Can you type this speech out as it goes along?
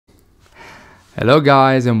Hello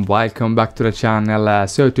guys and welcome back to the channel.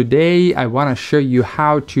 So today I want to show you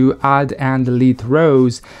how to add and delete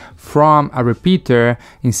rows from a repeater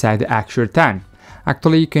inside the Axure 10.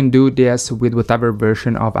 Actually, you can do this with whatever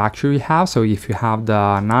version of Axure you have. So if you have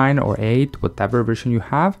the 9 or 8, whatever version you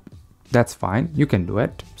have, that's fine. You can do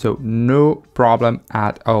it. So no problem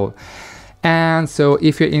at all. And so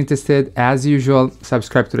if you're interested, as usual,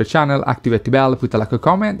 subscribe to the channel, activate the bell, put a like, a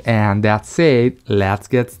comment, and that's it. Let's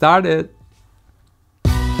get started.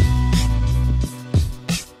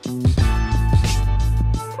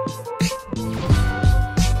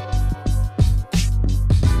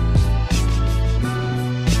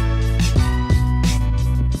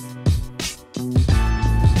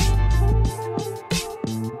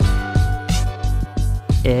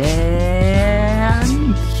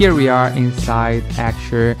 And here we are inside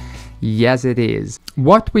Axure. Yes, it is.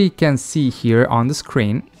 What we can see here on the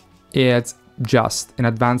screen is just an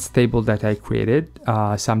advanced table that I created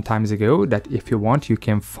some times ago, that if you want, you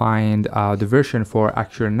can find the version for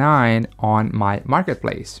Axure 9 on my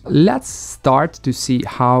marketplace. Let's start to see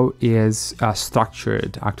how is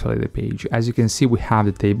structured actually the page. As you can see, we have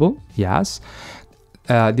the table. Yes,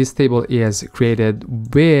 this table is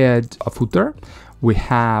created with a footer. We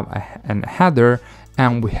have a header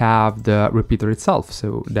and we have the repeater itself,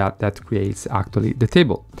 so that creates actually the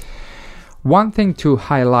table. One thing to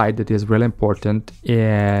highlight that is really important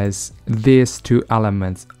is these two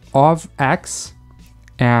elements of X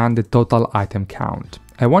and the total item count.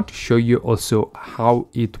 I want to show you also how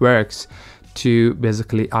it works to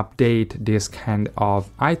basically update this kind of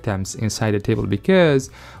items inside the table,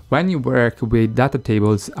 because when you work with data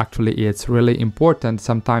tables, actually it's really important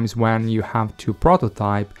sometimes when you have to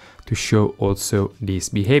prototype to show also these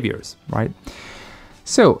behaviors, right?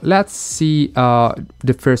 So let's see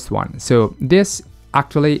the first one. So this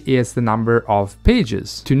actually is the number of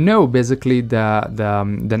pages. To know basically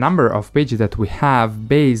the number of pages that we have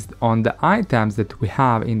based on the items that we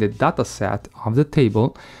have in the data set of the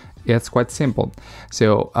table, it's quite simple.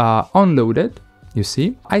 So unloaded, you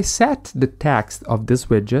see, I set the text of this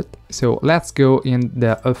widget. So let's go in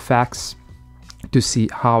the effects to see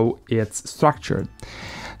how it's structured.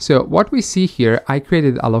 So what we see here, I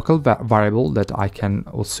created a local variable that I can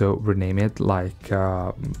also rename it like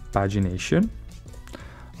pagination.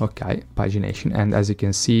 Okay, pagination. And as you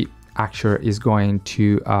can see, Axure is going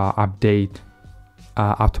to update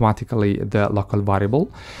automatically the local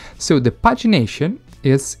variable. So the pagination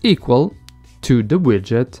is equal to the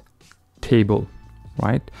widget table,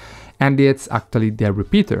 right? And it's actually the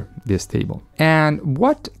repeater, this table. And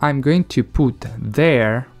what I'm going to put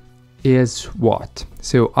there is what?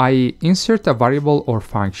 So I insert a variable or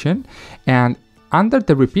function, and under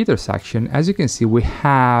the repeater section, as you can see, we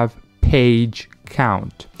have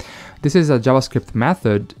Page.count. This is a JavaScript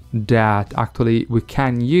method that actually we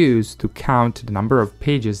can use to count the number of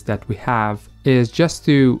pages that we have. Is just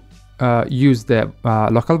to use the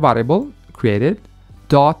local variable created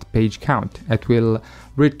 .page.count. It will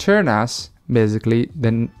return us basically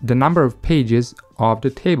the number of pages of the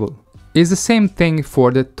table. Is the same thing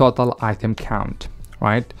for the total item count,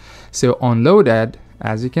 right? So unloaded,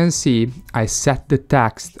 as you can see, I set the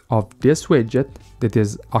text of this widget that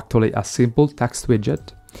is actually a simple text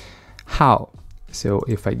widget. How? So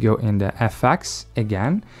if I go in the FX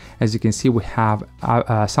again, as you can see, we have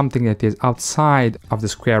something that is outside of the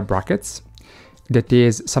square brackets. That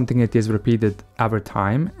is something that is repeated every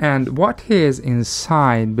time. And what is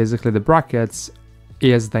inside basically the brackets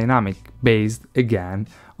is dynamic, based again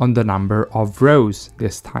on the number of rows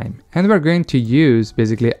this time. And we're going to use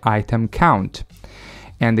basically item count.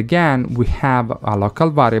 And again, we have a local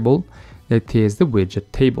variable that is the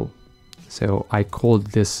widget table. So I called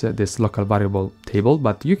this local variable table,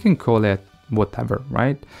 but you can call it whatever,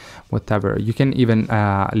 right? Whatever. You can even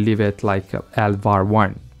leave it like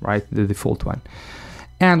lvar1, right? The default one.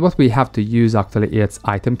 And what we have to use actually is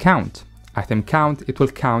item count. Item count, it will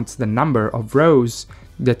count the number of rows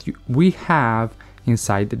that we have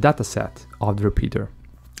inside the data set of the repeater.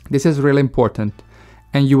 This is really important,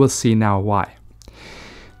 and you will see now why.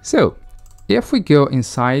 So if we go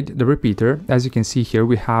inside the repeater, as you can see here,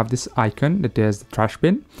 we have this icon that is the trash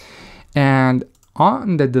bin. And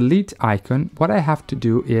on the delete icon, what I have to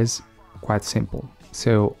do is quite simple.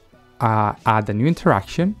 So add a new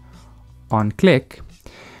interaction on click.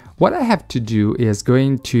 What I have to do is go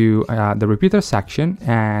into the repeater section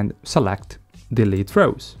and select delete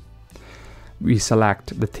rows. We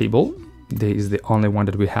select the table. This is the only one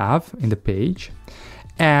that we have in the page.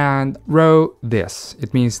 And row this.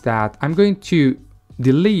 It means that I'm going to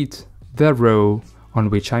delete the row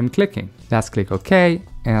on which I'm clicking. Let's click OK,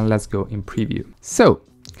 and let's go in preview. So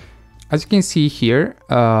as you can see here,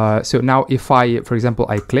 so now if I, for example,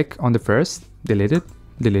 I click on the first, deleted,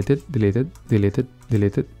 deleted, deleted, deleted,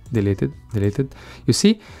 deleted, deleted, deleted, you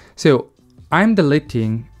see? So I'm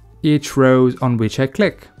deleting each row on which I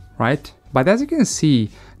click, right? But as you can see,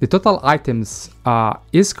 the total items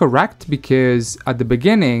is correct because at the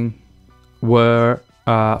beginning were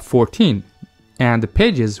 14 and the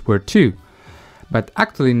pages were 2. But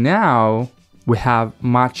actually now we have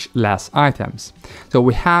much less items. So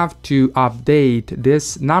we have to update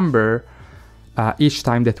this number each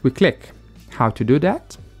time that we click. How to do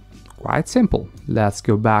that? Quite simple. Let's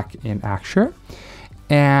go back in Axure.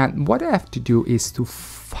 And what I have to do is to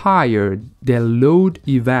fire the load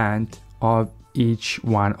event of each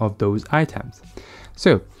one of those items.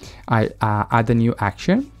 So I add a new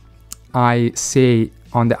action. I say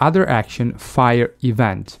on the other action, fire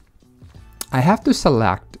event. I have to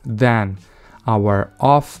select then our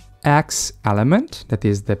of X element, that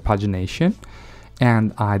is the pagination,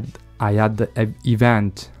 and I add the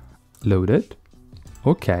event loaded.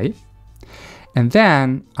 Okay. And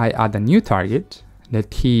then I add a new target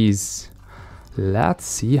that is, let's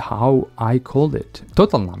see how I called it.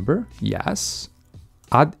 Total number, yes.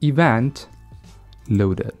 Add event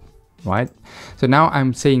loaded, right? So now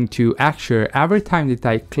I'm saying to Axure, every time that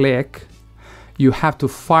I click, you have to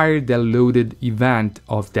fire the loaded event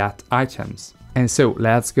of that items. And so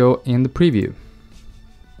let's go in the preview.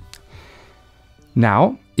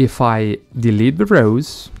 Now, if I delete the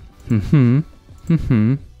rows, you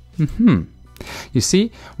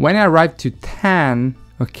see, when I arrive to 10,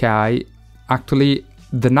 okay, actually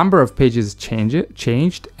the number of pages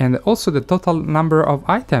changed, and also the total number of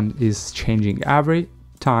items is changing every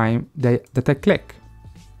time that I click.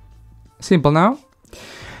 Simple now?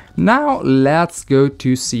 Now let's go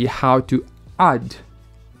to see how to add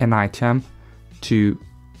an item to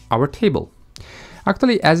our table.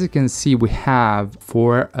 Actually, as you can see, we have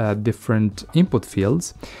 4 different input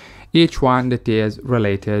fields, each one that is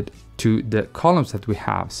related to the columns that we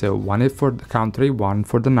have. So one is for the country, one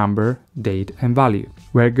for the number, date, and value.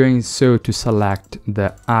 We're going so to select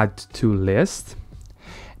the add to list.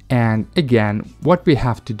 And again, what we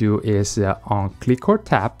have to do is on click or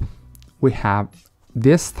tap, we have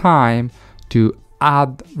this time to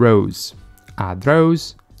add rows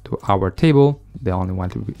to our table, the only one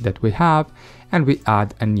that we have, and we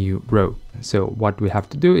add a new row. So what we have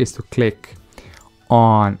to do is to click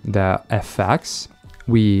on the FX.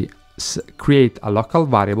 We create a local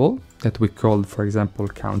variable that we call, for example,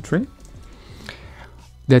 country.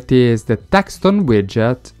 That is the text on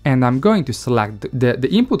widget, and I'm going to select the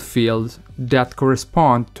input fields that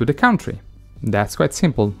correspond to the country. That's quite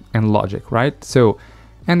simple and logic, right? So,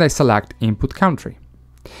 and I select input country.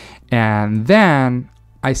 And then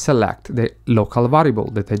I select the local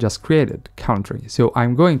variable that I just created, country. So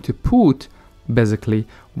I'm going to put basically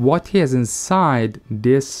what is inside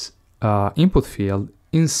this input field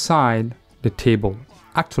inside the table,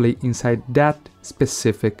 actually inside that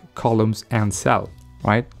specific columns and cell,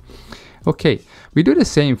 right? Okay, we do the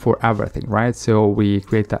same for everything, right? So we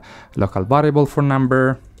create a local variable for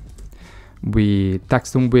number, we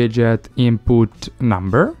text on widget input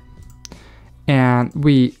number, and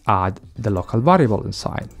we add the local variable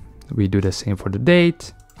inside. We do the same for the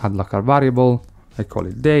date, add local variable, I call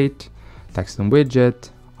it date, text on widget,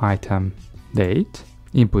 item date,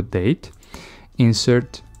 input date,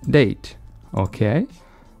 insert date. Okay,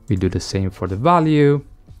 we do the same for the value,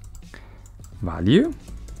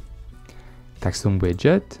 text on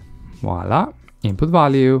widget, voila, input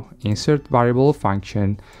value, insert variable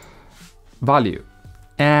function, value.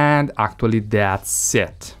 And actually that's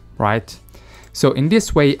it, right? So in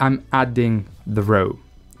this way, I'm adding the row.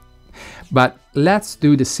 But let's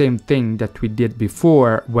do the same thing that we did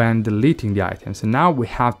before when deleting the items. And now we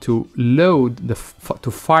have to load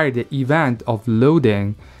to fire the event of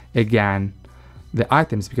loading again the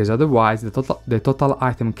items, because otherwise the total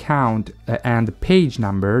item count and the page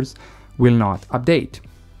numbers will not update.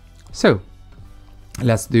 So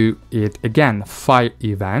let's do it again. Fire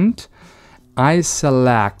event. I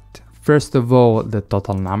select first of all the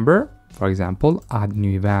total number. For example, add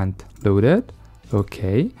new event loaded.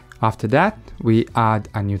 Okay. After that, we add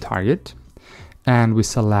a new target and we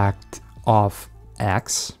select of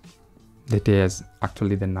X, that is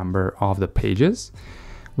actually the number of the pages.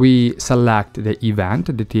 We select the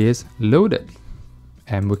event that is loaded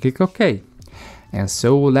and we click OK. And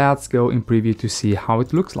so let's go in preview to see how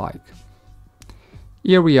it looks like.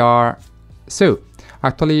 Here we are. So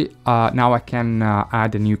actually now I can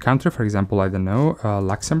add a new country. For example, I don't know,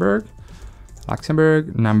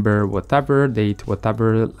 Luxembourg, number whatever, date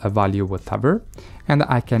whatever, value whatever, and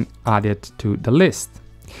I can add it to the list.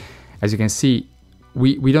 As you can see,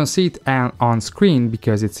 we don't see it on screen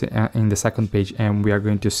because it's in the second page, and we are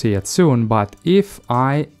going to see it soon. But if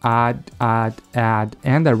I add,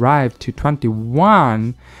 and arrive to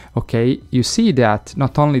 21, okay, you see that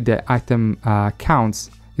not only the item counts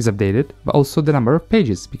is updated, but also the number of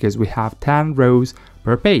pages, because we have 10 rows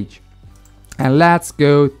per page. And let's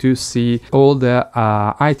go to see all the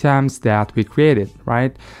items that we created,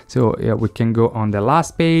 right? So we can go on the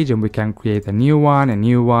last page and we can create a new one, a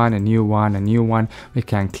new one, a new one, a new one. We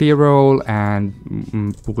can clear all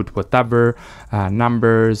and put whatever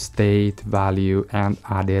numbers, date, value, and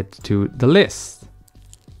add it to the list.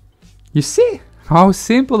 You see how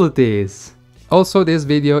simple it is. Also, this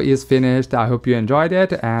video is finished. I hope you enjoyed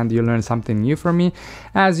it and you learned something new from me.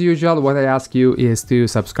 As usual, what I ask you is to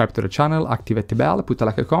subscribe to the channel, activate the bell, put a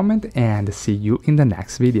like, a comment, and see you in the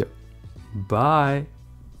next video. Bye!